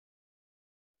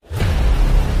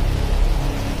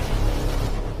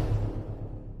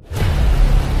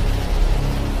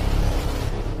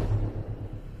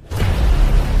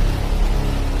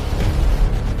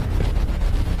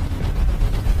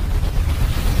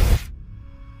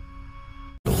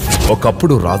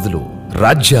ఒకప్పుడు రాజులు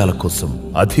రాజ్యాల కోసం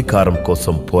అధికారం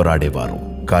కోసం పోరాడేవారు.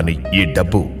 కానీ ఈ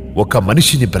డబ్బు ఒక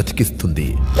మనిషిని బ్రతికిస్తుంది.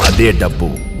 అదే డబ్బు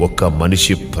ఒక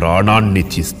మనిషి ప్రాణాన్ని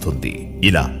తీస్తుంది.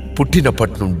 ఇలా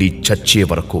పుట్టినప్పటి నుండి చచ్చే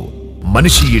వరకు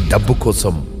మనిషి ఈ డబ్బు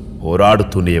కోసం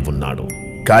పోరాడుతూనే ఉన్నాడు.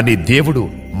 కానీ దేవుడు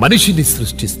మనిషిని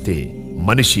సృష్టిస్తే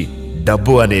మనిషి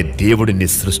డబ్బు అనే దేవుడిని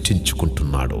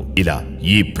సృష్టించుకుంటున్నాడు. ఇలా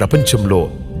ఈ ప్రపంచంలో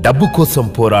డబ్బు కోసం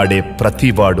పోరాడే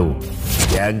ప్రతివాడు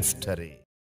గ్యాంగ్స్టరే.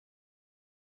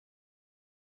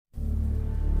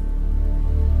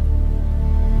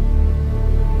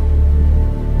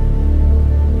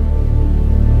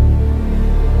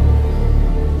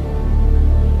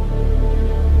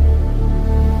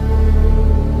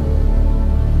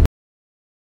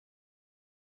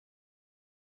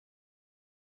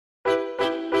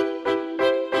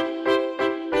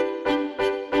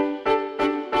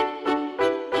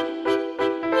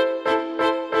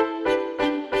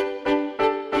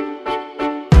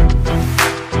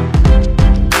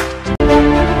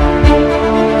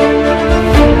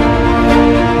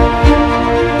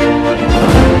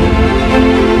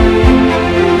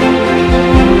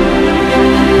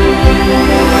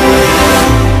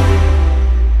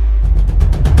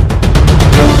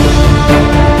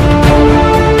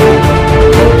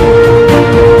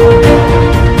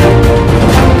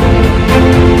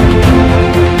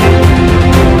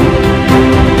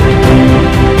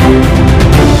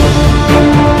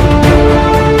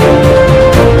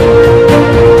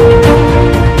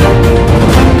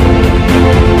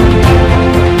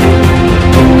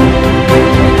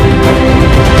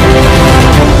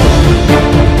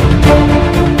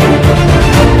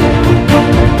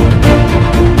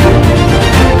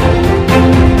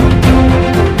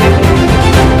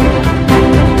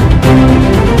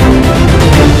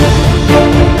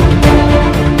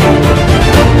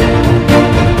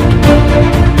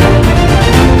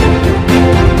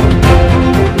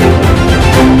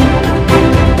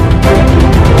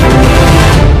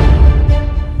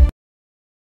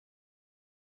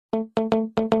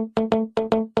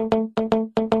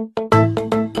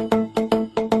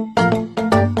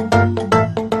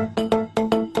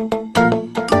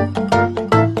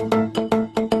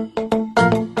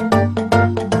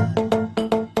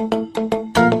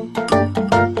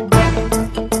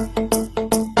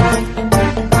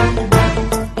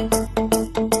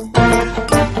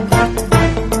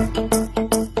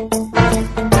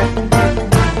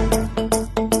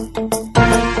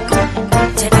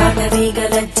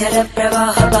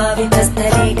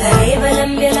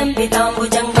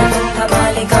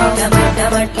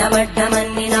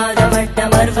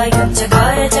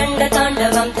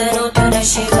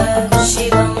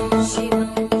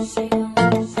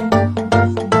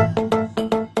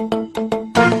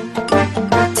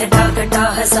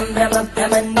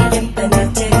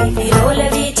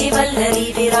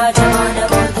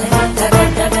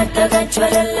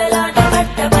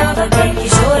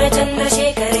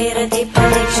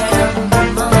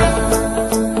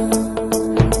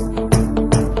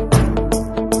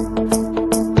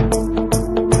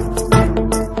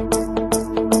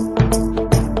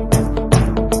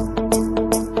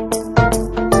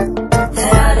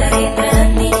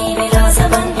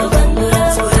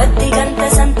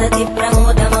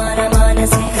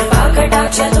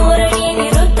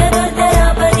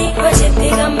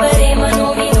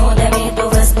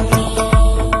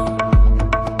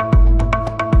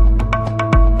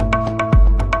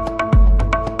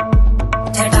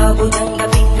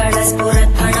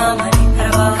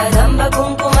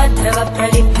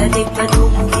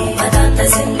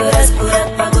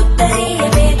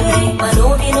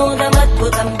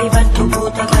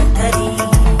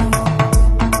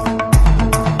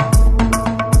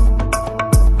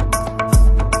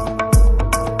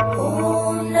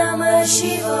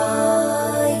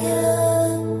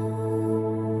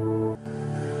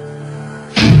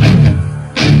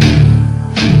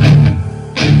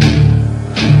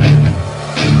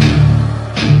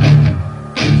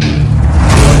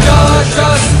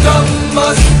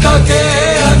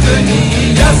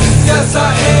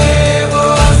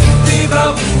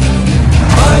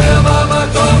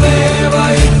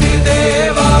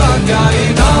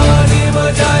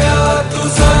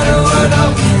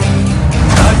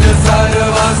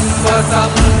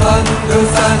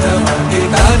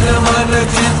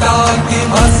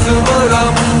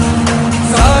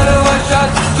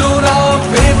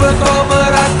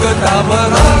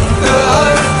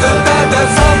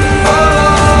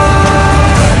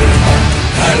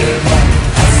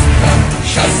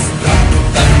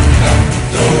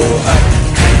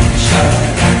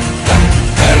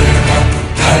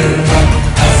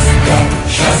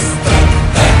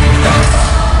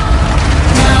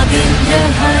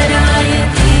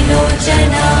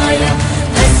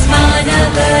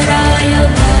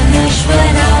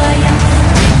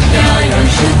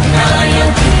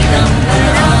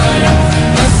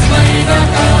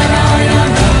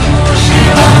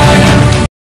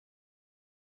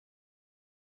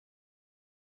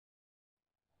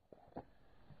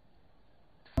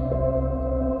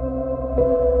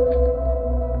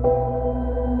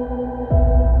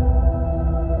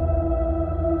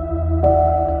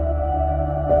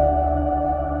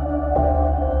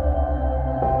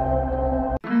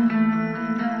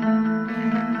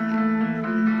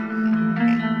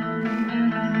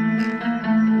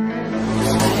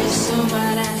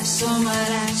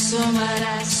 Sumara,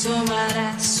 Sumara, Sumara,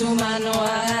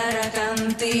 Sumanohara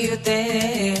Kantiyute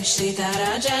Shrita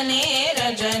Rajani,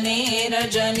 Rajani,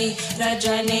 Rajani,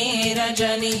 Rajani,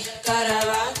 Rajani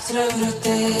Karavatra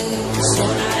Vrute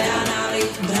Sonayanali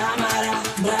Brahmara,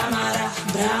 Brahmara,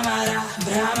 Brahmara,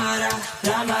 Brahmara,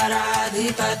 Brahmara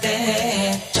Adhipate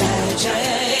Jaya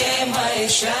Jaya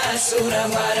Mahishasura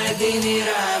Mardini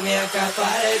Ramya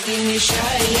Kaparadini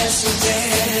Shaya Sute.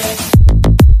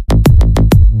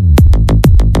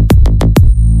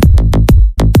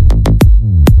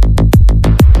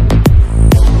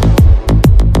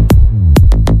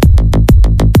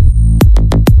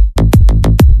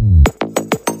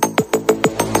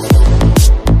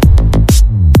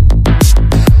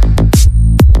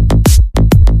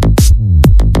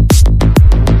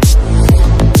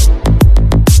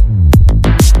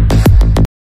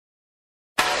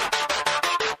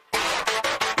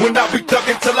 When I be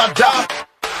thuggin' till I die.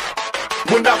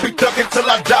 When I be thuggin' till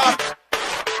I die.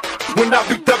 When I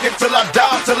be thuggin' till I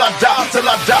die, till I die, till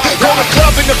I die. Call the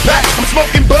club in the back, I'm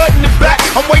smoking bud in the back.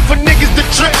 I'm waiting for niggas to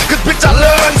trip, cause bitch I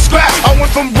love to scrap. I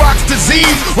went from rocks to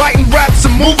Z's, writing raps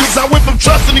and movies. I went from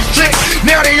trusting these chicks,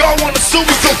 now they all wanna sue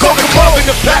me. So call the club in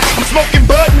the back, I'm smoking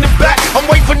bud in the back. I'm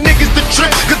waiting for niggas to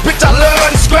trip, cause bitch I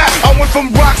love to scrap. I went from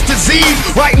rocks to Z's,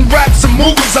 writing raps and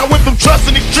movies. I went from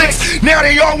trusting these chicks, now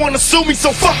they all wanna sue me.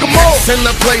 So fuck them all. In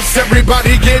the place,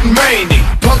 everybody getting mangy.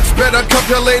 Punks better cuff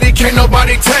your lady, can't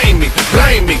nobody tame me.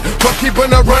 Blame me for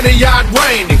keeping a running yard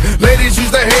raining. Ladies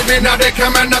used to hate me, now they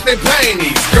coming up, they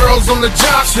panties. Girls on the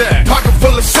job, check. Pocket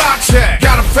full of socks, check.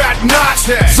 Got a fat notch,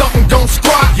 check. Something don't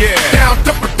squat, yeah. Down,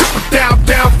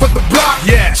 down for the block,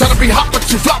 yeah. Tryna be hot but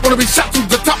you flop, wanna be shot to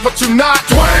the top but you not.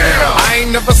 Damn. I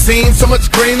ain't never seen so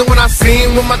much green than when I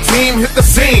seen when my team hit the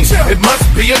scene. It must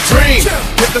be a dream.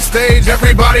 Hit the stage,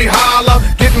 everybody holler.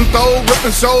 Getting thrown,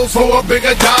 ripping shows for a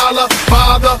bigger dollar.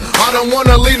 Father, I don't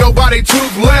wanna leave nobody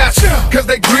toothless, cause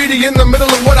they greedy in the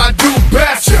middle of what I do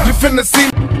best. You finna see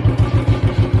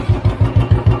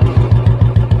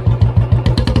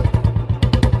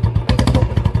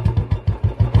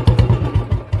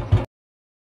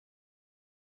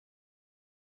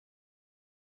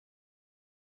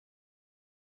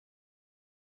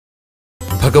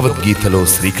భగవద్గీతలో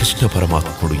శ్రీకృష్ణ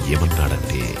పరమాత్ముడు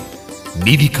ఏమన్నాడంటే,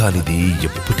 నీది కానిది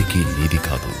ఎప్పటికీ నీది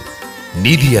కాదు,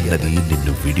 నీది అన్నది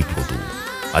నిన్ను వీడిపోదు.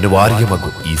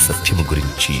 అనివార్యమగు ఈ సత్యము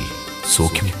గురించి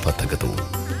సోకింపతగదు.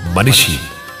 మనిషి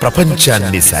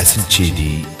ప్రపంచాన్ని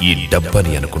శాసించేది ఈ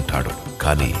డబ్బని అనుకుంటాడు,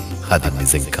 కానీ అది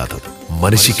నిజం కాదు.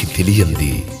 మనిషికి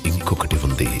తెలియంది ఇంకొకటి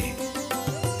ఉంది.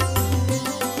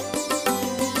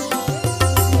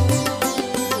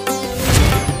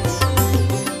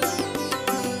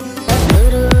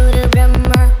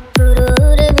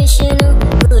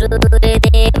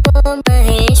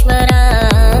 Maheshwara